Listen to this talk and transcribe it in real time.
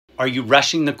Are you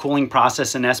rushing the cooling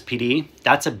process in SPD?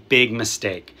 That's a big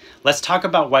mistake. Let's talk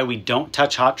about why we don't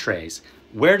touch hot trays,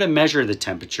 where to measure the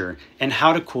temperature, and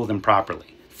how to cool them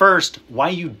properly. First, why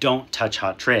you don't touch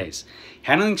hot trays.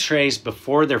 Handling trays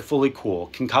before they're fully cool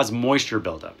can cause moisture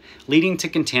buildup, leading to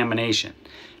contamination.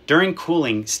 During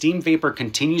cooling, steam vapor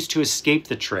continues to escape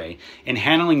the tray, and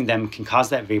handling them can cause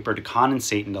that vapor to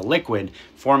condensate into liquid,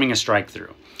 forming a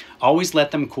strike-through. Always let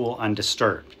them cool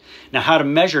undisturbed. Now, how to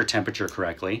measure temperature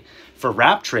correctly. For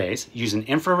wrap trays, use an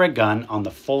infrared gun on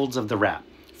the folds of the wrap.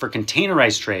 For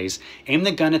containerized trays, aim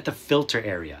the gun at the filter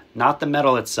area, not the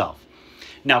metal itself.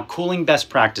 Now, cooling best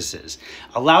practices.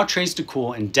 Allow trays to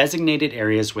cool in designated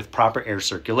areas with proper air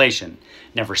circulation.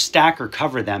 Never stack or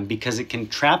cover them because it can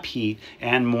trap heat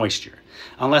and moisture.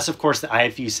 Unless, of course, the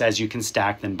IFU says you can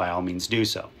stack, then by all means do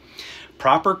so.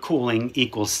 Proper cooling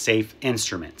equals safe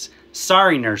instruments.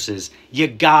 Sorry, nurses, you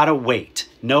gotta wait.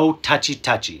 No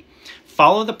touchy-touchy.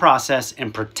 Follow the process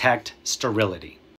and protect sterility.